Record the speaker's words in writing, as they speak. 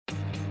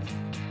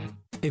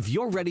If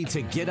you're ready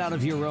to get out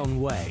of your own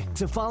way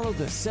to follow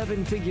the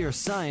seven-figure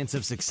science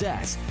of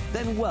success,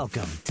 then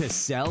welcome to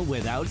Sell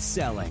Without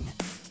Selling.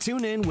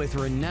 Tune in with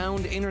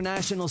renowned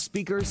international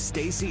speaker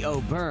Stacey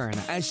O'Byrne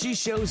as she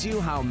shows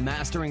you how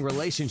mastering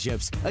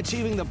relationships,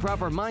 achieving the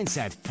proper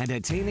mindset, and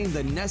attaining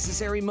the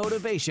necessary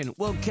motivation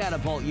will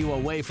catapult you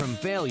away from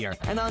failure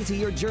and onto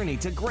your journey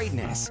to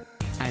greatness.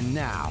 And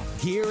now,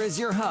 here is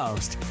your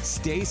host,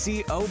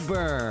 Stacey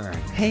O'Byrne.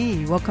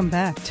 Hey, welcome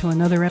back to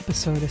another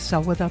episode of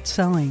Sell Without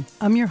Selling.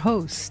 I'm your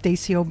host,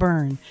 Stacey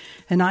O'Byrne,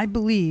 and I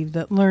believe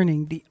that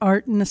learning the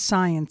art and the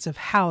science of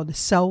how to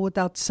sell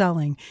without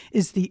selling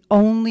is the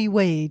only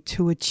way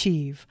to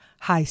achieve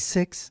high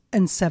 6-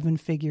 and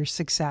 7-figure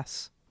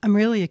success. I'm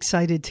really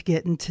excited to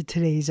get into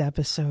today's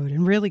episode,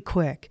 and really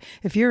quick,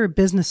 if you're a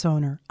business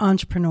owner,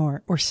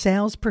 entrepreneur, or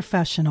sales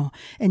professional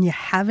and you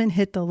haven't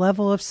hit the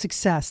level of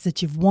success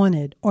that you've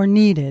wanted or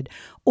needed,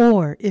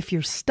 or if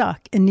you're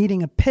stuck and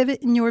needing a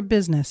pivot in your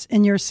business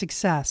and your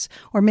success,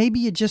 or maybe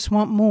you just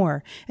want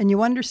more and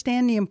you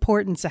understand the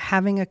importance of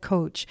having a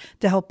coach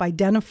to help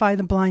identify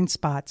the blind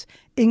spots,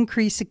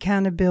 increase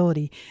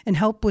accountability, and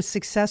help with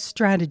success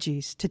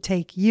strategies to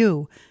take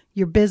you,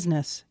 your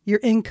business, your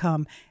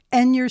income,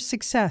 and your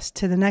success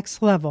to the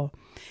next level.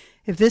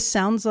 If this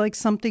sounds like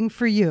something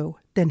for you,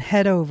 then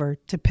head over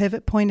to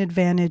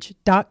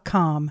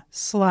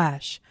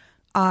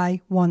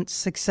pivotpointadvantage.com/I want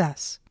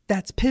success.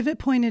 That's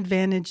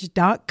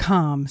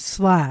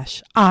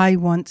pivotpointadvantage.com/I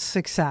want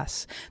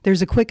success.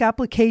 There's a quick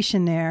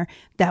application there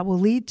that will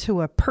lead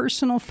to a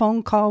personal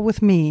phone call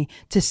with me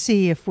to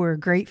see if we're a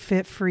great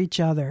fit for each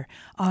other.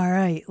 All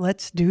right,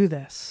 let's do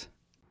this.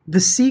 The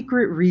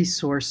secret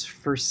resource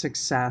for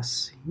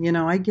success. You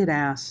know, I get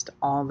asked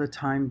all the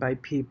time by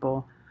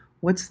people,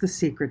 what's the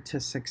secret to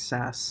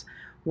success?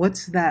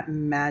 What's that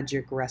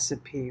magic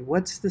recipe?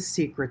 What's the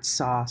secret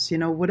sauce? You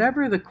know,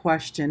 whatever the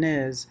question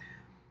is,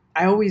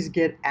 I always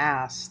get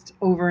asked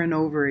over and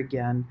over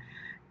again.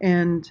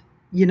 And,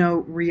 you know,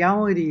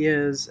 reality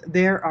is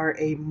there are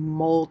a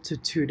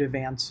multitude of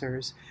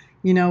answers.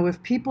 You know,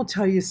 if people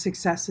tell you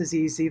success is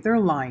easy, they're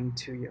lying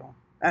to you.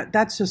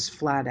 That's just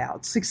flat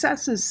out.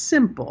 Success is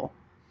simple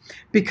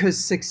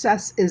because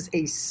success is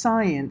a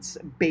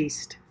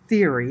science-based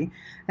theory,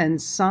 and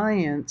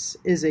science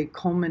is a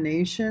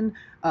culmination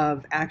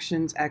of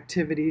actions,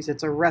 activities.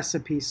 It's a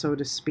recipe, so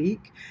to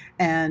speak.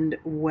 And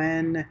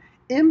when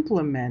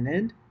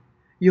implemented,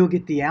 you'll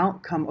get the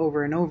outcome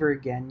over and over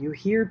again. You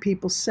hear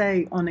people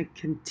say on a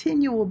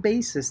continual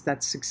basis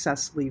that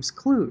success leaves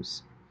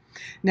clues.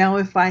 Now,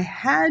 if I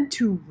had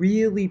to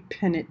really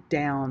pin it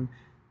down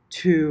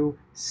to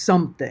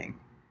something,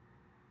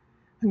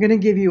 I'm going to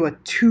give you a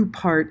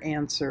two-part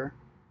answer.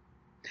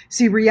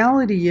 See,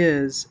 reality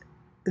is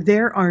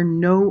there are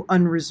no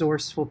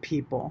unresourceful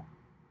people.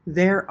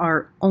 There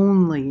are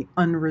only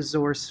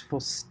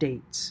unresourceful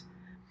states.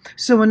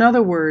 So in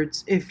other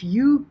words, if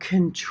you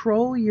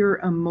control your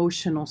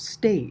emotional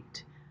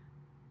state,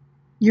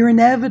 you're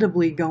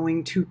inevitably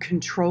going to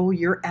control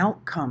your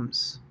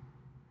outcomes.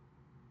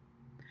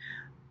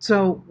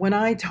 So when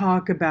I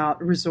talk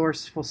about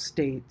resourceful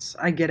states,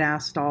 I get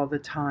asked all the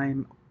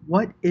time,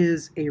 what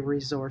is a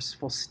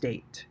resourceful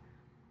state?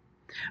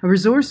 A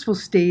resourceful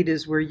state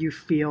is where you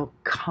feel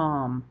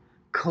calm,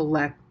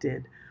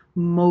 collected,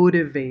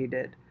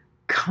 motivated,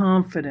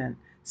 confident,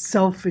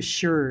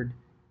 self-assured.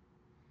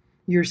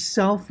 Your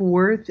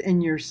self-worth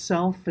and your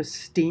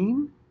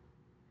self-esteem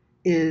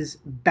is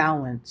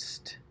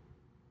balanced.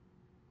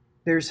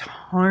 There's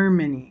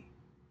harmony.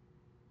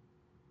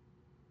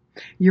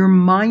 Your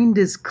mind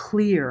is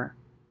clear.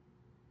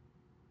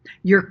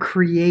 You're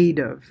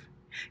creative.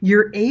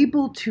 You're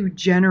able to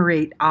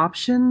generate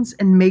options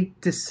and make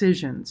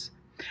decisions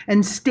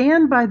and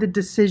stand by the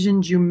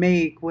decisions you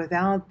make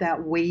without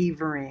that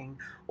wavering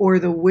or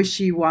the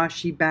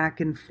wishy-washy back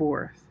and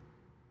forth.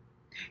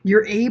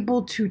 You're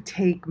able to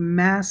take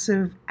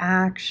massive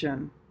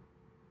action.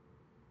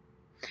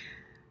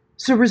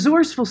 So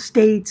resourceful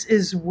states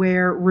is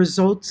where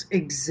results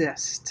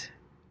exist.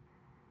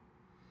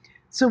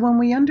 So when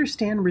we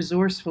understand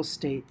resourceful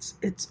states,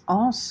 it's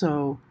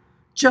also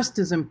just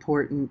as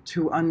important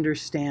to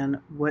understand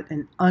what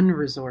an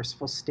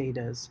unresourceful state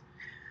is.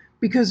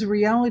 Because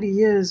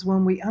reality is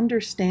when we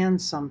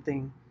understand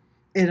something,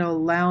 it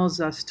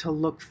allows us to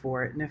look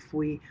for it. And if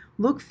we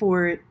look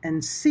for it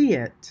and see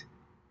it,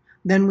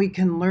 then we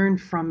can learn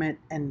from it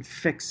and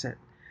fix it.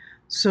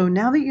 So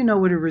now that you know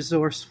what a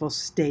resourceful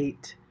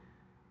state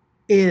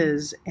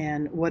is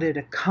and what it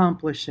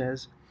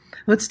accomplishes,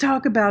 let's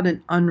talk about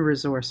an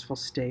unresourceful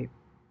state.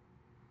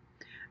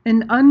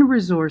 An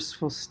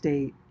unresourceful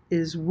state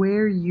is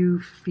where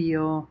you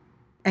feel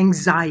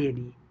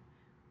anxiety,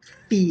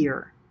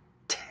 fear,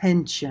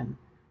 tension.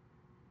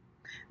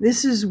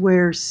 This is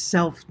where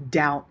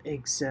self-doubt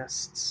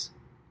exists.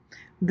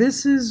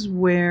 This is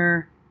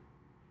where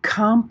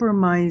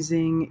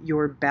compromising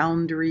your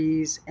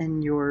boundaries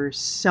and your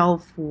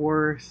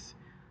self-worth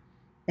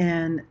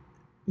and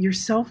your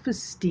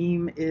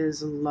self-esteem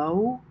is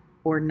low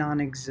or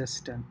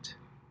non-existent.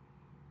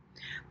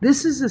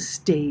 This is a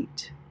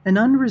state, an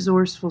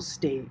unresourceful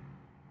state,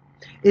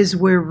 is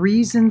where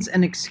reasons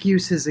and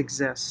excuses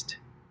exist.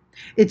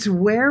 It's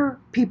where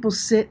people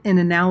sit in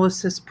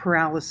analysis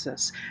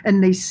paralysis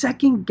and they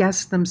second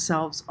guess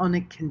themselves on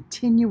a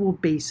continual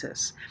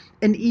basis.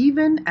 And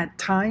even at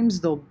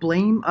times they'll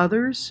blame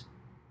others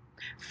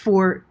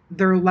for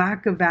their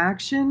lack of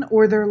action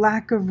or their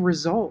lack of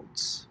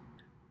results.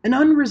 An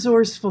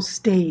unresourceful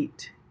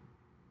state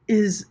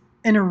is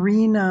an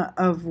arena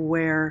of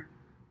where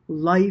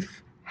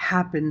life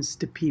happens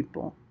to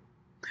people,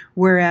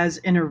 whereas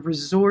in a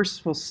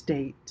resourceful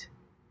state,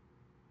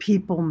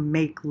 people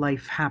make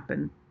life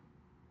happen.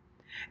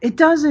 It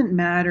doesn't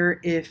matter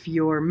if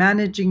you're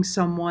managing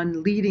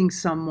someone, leading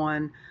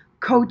someone,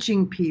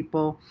 coaching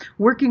people,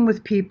 working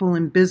with people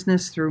in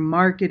business through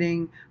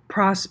marketing,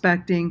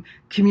 prospecting,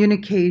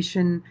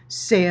 communication,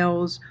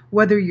 sales,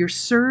 whether you're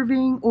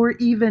serving or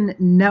even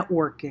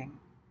networking.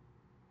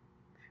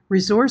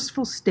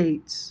 Resourceful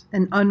states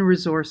and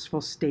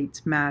unresourceful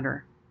states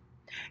matter.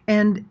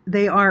 And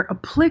they are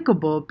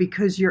applicable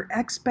because your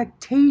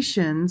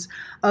expectations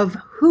of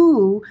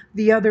who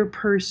the other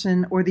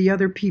person or the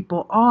other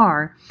people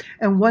are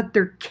and what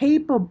they're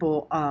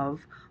capable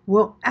of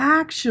will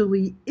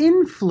actually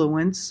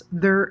influence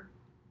their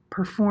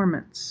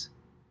performance.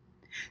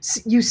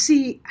 You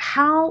see,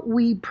 how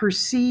we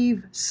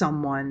perceive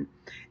someone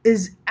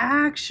is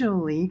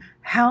actually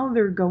how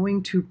they're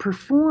going to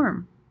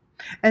perform.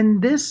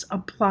 And this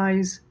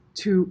applies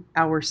to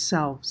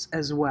ourselves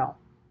as well.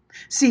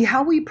 See,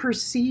 how we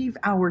perceive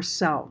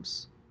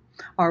ourselves,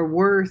 our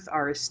worth,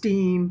 our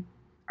esteem,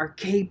 our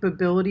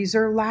capabilities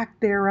or lack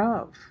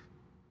thereof,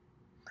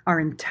 our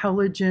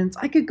intelligence,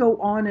 I could go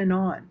on and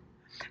on.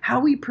 How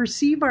we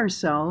perceive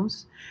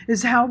ourselves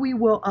is how we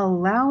will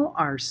allow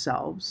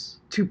ourselves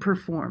to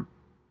perform.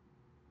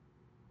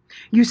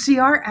 You see,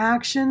 our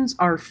actions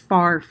are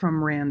far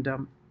from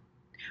random.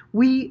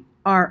 We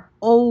are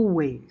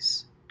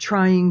always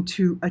trying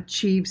to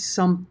achieve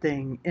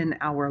something in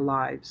our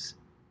lives,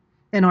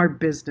 in our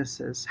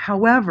businesses.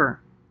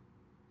 However,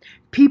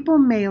 people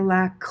may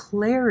lack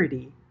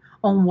clarity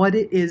on what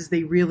it is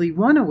they really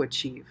want to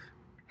achieve.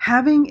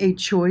 Having a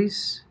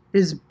choice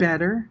is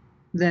better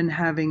than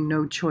having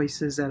no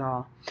choices at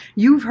all.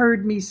 You've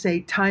heard me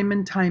say time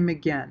and time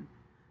again,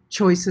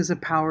 choice is a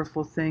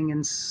powerful thing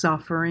and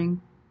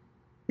suffering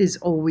is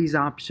always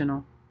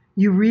optional.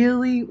 You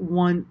really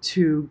want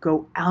to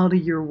go out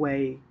of your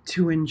way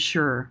to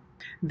ensure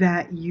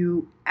that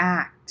you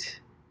act,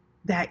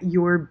 that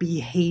your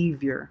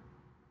behavior,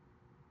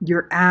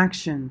 your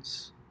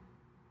actions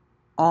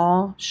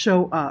all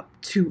show up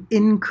to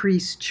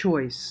increase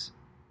choice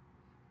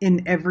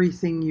in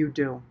everything you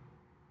do.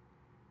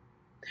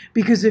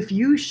 Because if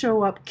you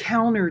show up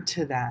counter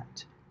to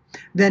that,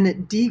 then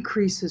it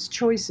decreases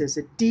choices,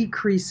 it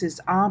decreases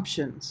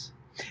options.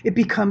 It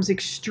becomes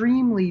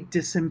extremely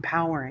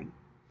disempowering,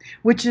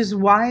 which is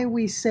why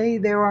we say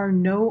there are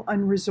no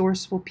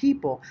unresourceful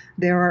people.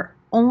 There are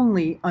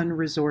only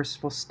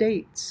unresourceful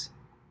states.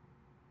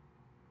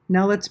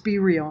 Now let's be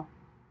real.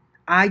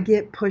 I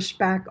get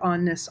pushback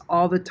on this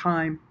all the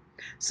time.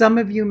 Some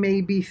of you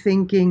may be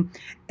thinking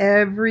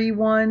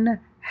everyone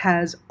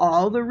has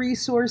all the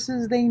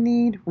resources they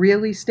need.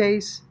 Really,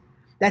 Stace?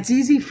 That's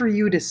easy for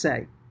you to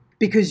say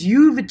because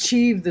you've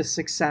achieved the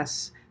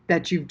success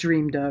that you've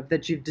dreamed of,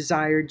 that you've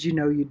desired, you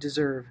know you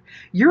deserve.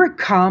 You're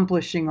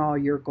accomplishing all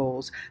your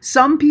goals.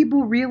 Some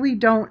people really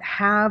don't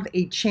have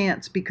a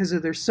chance because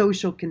of their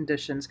social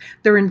conditions,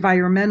 their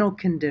environmental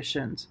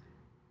conditions.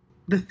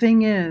 The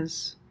thing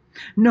is,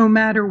 no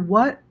matter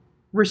what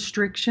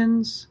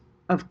restrictions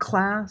of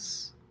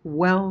class,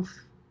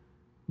 wealth,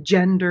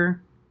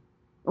 gender,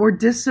 or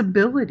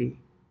disability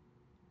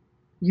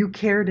you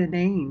care to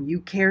name, you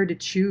care to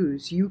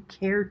choose, you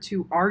care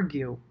to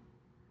argue,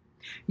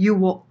 you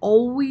will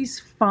always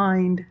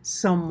find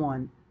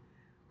someone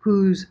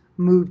who's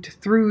moved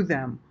through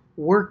them,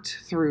 worked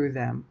through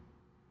them,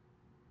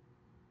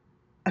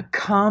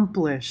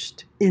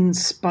 accomplished in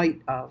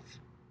spite of.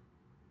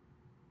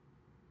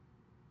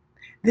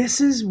 This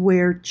is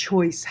where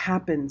choice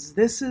happens.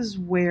 This is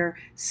where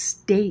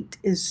state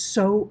is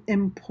so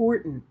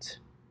important.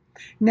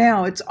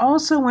 Now, it's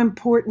also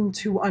important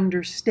to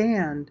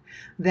understand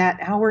that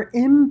our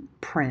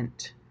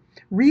imprint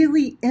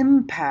really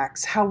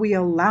impacts how we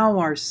allow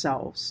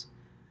ourselves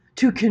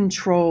to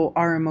control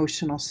our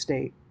emotional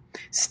state.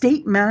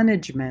 State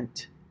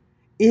management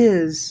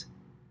is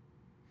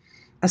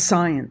a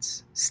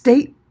science.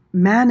 State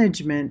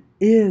management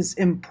is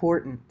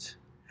important.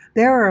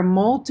 There are a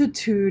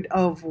multitude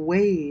of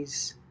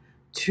ways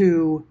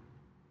to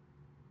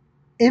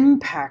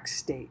impact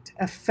state,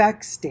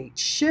 affect state,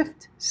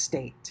 shift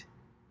state.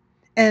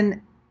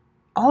 And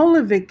all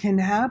of it can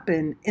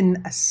happen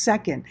in a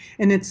second.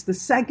 And it's the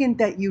second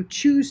that you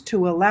choose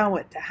to allow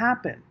it to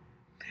happen.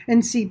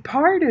 And see,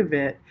 part of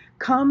it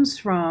comes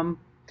from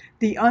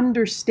the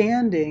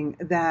understanding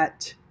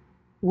that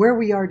where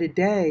we are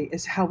today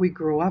is how we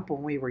grew up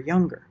when we were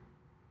younger.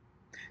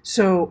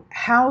 So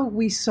how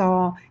we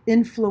saw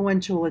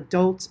influential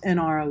adults in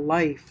our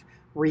life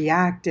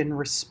react and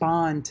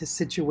respond to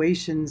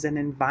situations and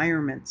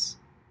environments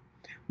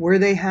Were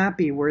they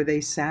happy? Were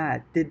they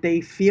sad? Did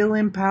they feel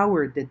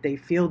empowered? Did they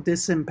feel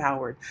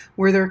disempowered?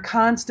 Were there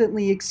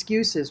constantly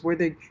excuses? Were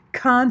they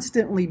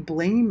constantly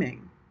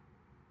blaming?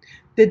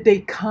 Did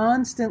they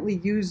constantly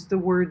use the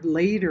word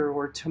later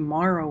or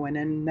tomorrow and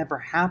it never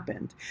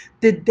happened?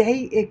 Did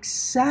they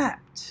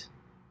accept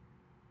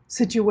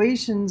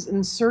situations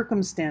and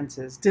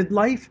circumstances? Did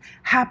life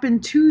happen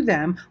to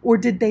them, or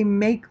did they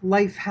make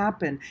life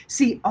happen?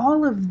 See,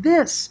 all of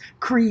this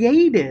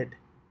created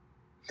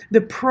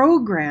the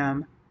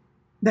program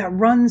that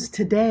runs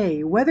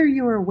today, whether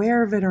you're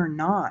aware of it or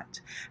not.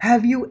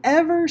 Have you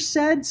ever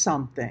said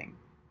something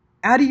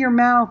out of your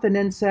mouth and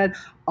then said,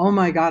 oh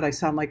my God, I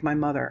sound like my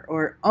mother,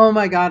 or oh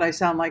my God, I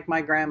sound like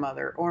my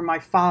grandmother, or my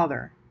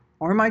father,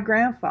 or my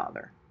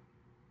grandfather?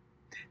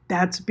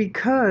 That's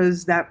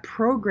because that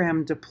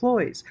program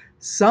deploys.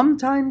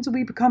 Sometimes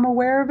we become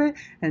aware of it,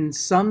 and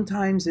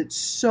sometimes it's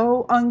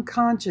so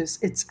unconscious,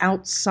 it's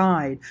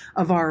outside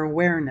of our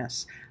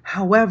awareness.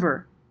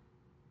 However,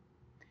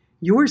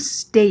 your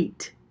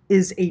state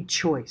is a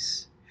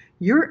choice.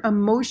 Your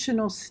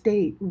emotional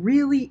state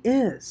really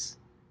is.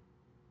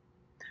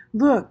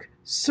 Look,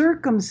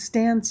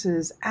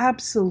 circumstances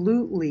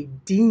absolutely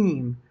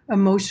deem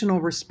emotional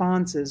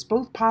responses,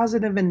 both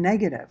positive and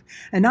negative.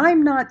 And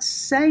I'm not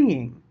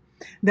saying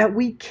that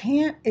we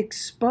can't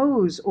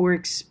expose or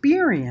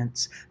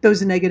experience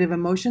those negative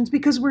emotions,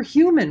 because we're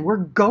human, we're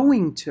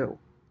going to.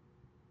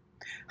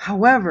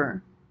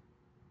 However,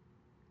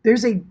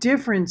 there's a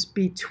difference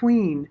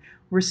between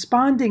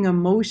responding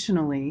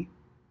emotionally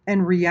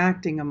and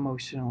reacting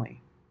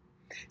emotionally.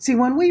 See,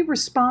 when we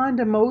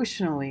respond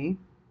emotionally,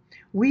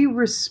 we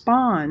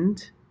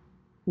respond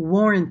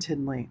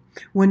warrantedly.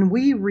 When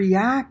we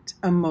react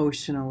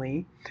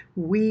emotionally,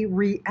 we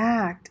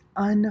react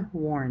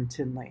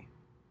unwarrantedly.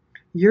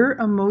 Your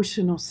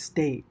emotional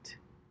state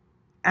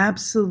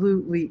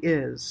absolutely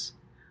is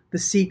the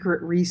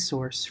secret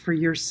resource for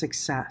your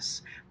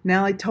success.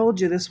 Now, I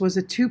told you this was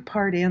a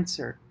two-part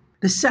answer.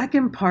 The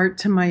second part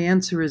to my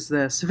answer is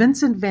this.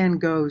 Vincent van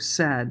Gogh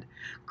said,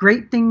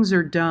 "Great things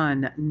are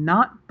done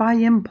not by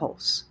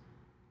impulse,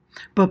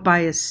 but by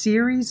a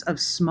series of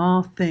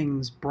small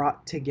things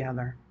brought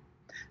together."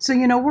 So,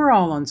 we're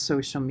all on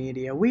social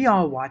media. We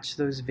all watch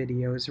those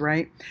videos,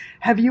 right?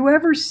 Have you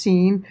ever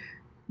seen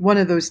one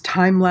of those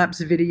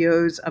time-lapse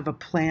videos of a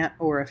plant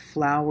or a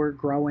flower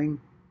growing,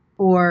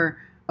 or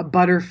a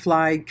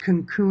butterfly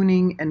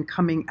cocooning and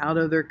coming out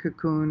of their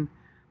cocoon?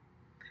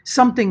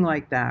 Something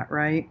like that,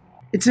 right?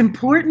 It's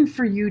important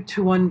for you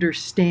to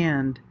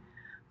understand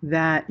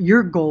that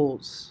your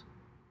goals,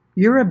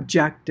 your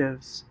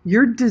objectives,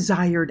 your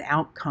desired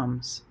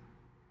outcomes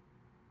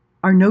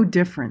are no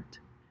different.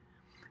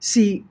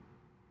 See,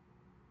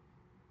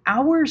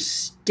 our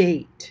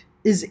state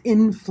is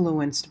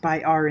influenced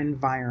by our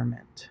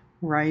environment,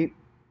 right?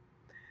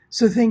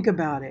 So think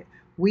about it.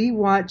 We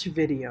watch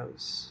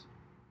videos.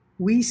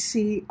 We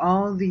see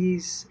all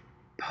these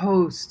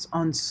posts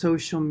on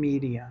social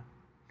media.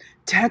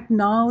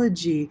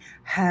 Technology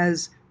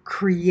has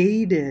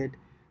created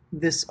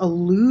this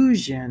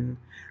illusion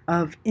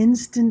of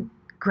instant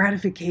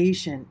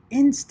gratification,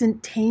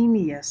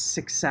 instantaneous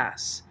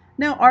success.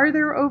 Now, are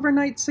there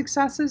overnight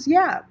successes?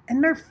 Yeah,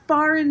 and they're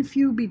far and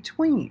few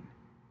between.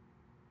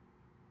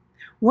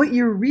 What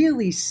you're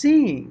really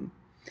seeing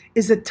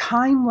is a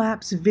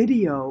time-lapse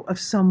video of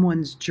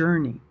someone's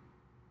journey.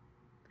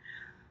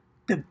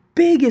 The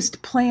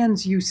biggest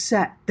plans you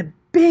set, the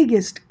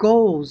biggest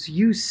goals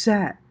you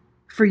set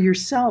for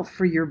yourself,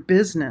 for your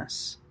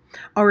business,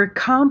 are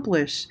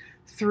accomplished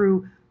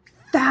through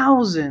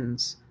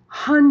thousands,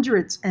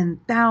 hundreds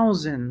and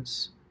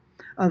thousands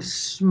of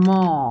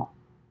small,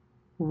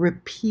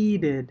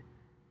 repeated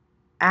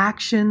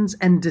actions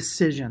and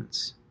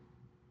decisions.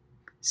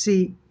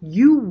 See,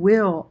 you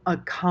will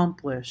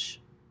accomplish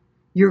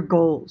your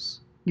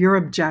goals, your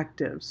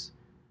objectives,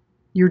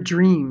 your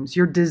dreams,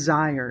 your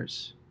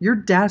desires, your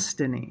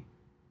destiny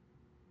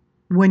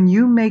when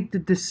you make the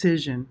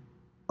decision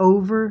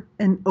over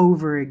and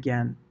over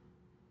again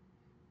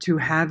to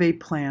have a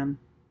plan,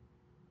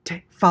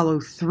 to follow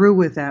through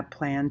with that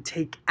plan,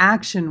 take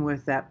action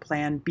with that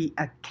plan, be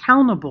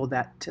accountable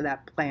to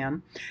that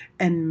plan,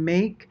 and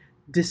make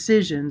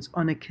decisions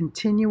on a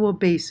continual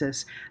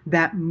basis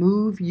that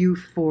move you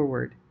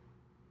forward.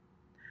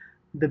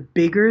 The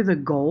bigger the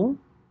goal,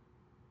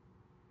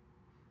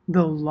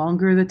 the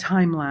longer the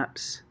time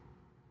lapse.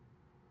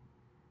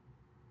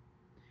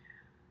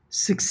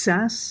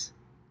 Success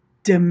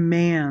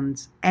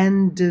demands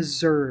and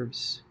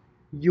deserves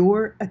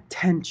your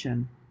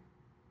attention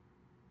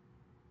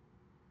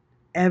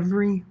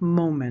every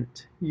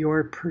moment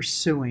you're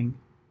pursuing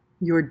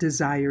your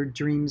desired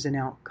dreams and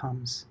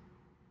outcomes.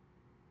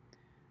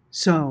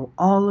 So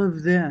all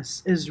of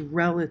this is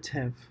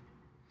relative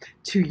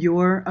to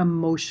your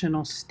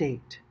emotional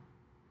state.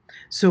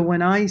 So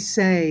when I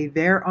say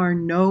there are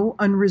no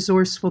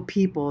unresourceful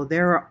people,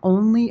 there are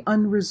only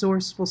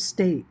unresourceful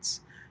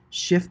states,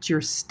 shift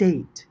your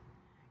state,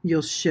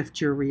 you'll shift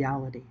your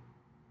reality.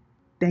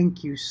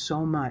 Thank you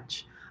so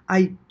much.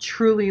 I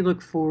truly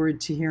look forward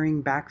to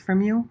hearing back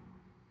from you.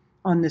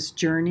 on this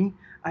journey.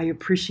 I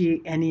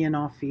appreciate any and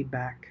all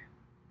feedback.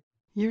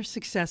 Your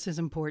success is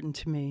important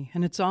to me,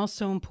 and it's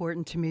also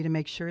important to me to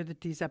make sure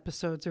that these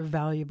episodes are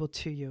valuable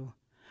to you.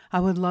 I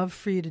would love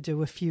for you to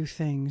do a few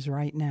things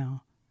right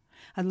now.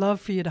 I'd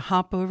love for you to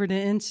hop over to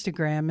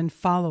Instagram and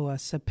follow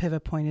us at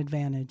Pivot Point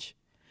Advantage.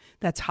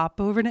 That's hop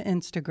over to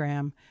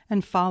Instagram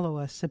and follow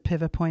us at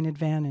Pivot Point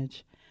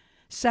Advantage.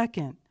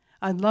 Second,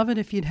 I'd love it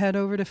if you'd head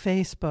over to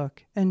Facebook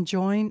and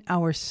join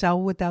our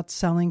Sell Without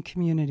Selling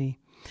community.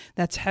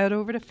 That's head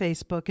over to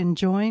Facebook and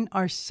join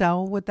our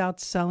Sell Without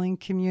Selling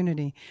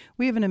community.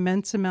 We have an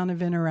immense amount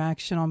of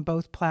interaction on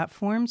both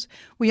platforms.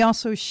 We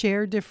also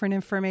share different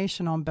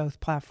information on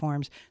both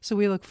platforms, so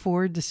we look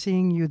forward to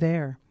seeing you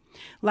there.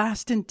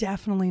 Last and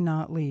definitely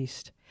not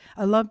least,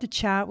 I love to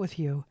chat with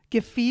you,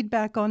 give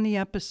feedback on the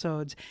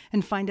episodes,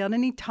 and find out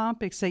any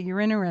topics that you're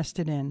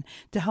interested in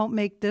to help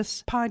make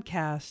this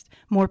podcast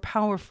more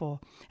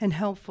powerful and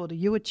helpful to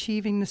you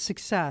achieving the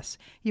success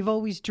you've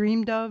always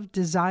dreamed of,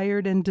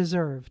 desired, and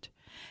deserved.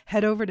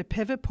 Head over to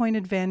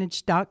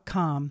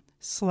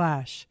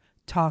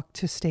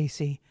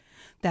pivotpointadvantage.com/talk-to-Stacy.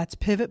 That's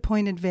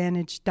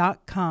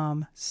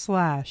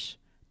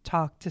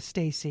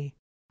pivotpointadvantage.com/talk-to-Stacy.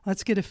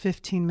 Let's get a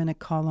 15-minute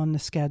call on the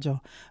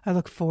schedule. I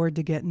look forward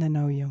to getting to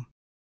know you.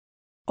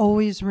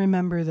 Always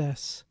remember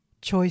this: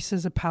 choice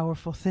is a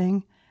powerful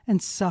thing, and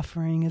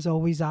suffering is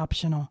always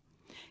optional.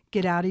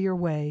 Get out of your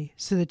way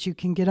so that you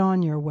can get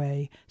on your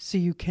way, so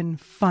you can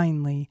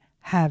finally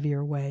have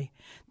your way.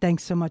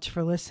 Thanks so much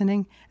for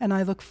listening, and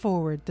I look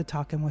forward to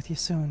talking with you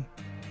soon.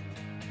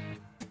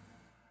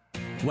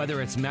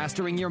 Whether it's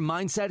mastering your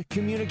mindset,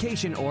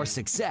 communication, or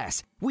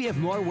success, we have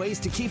more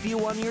ways to keep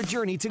you on your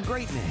journey to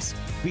greatness.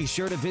 Be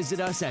sure to visit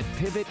us at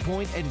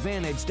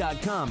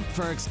pivotpointadvantage.com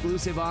for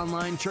exclusive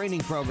online training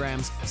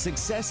programs,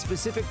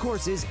 success-specific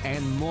courses,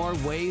 and more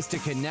ways to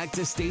connect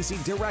to Stacy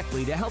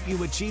directly to help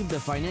you achieve the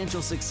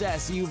financial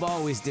success you've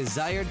always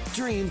desired,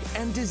 dreamed,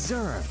 and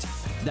deserved.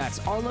 That's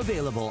all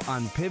available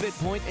on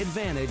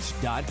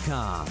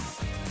pivotpointadvantage.com.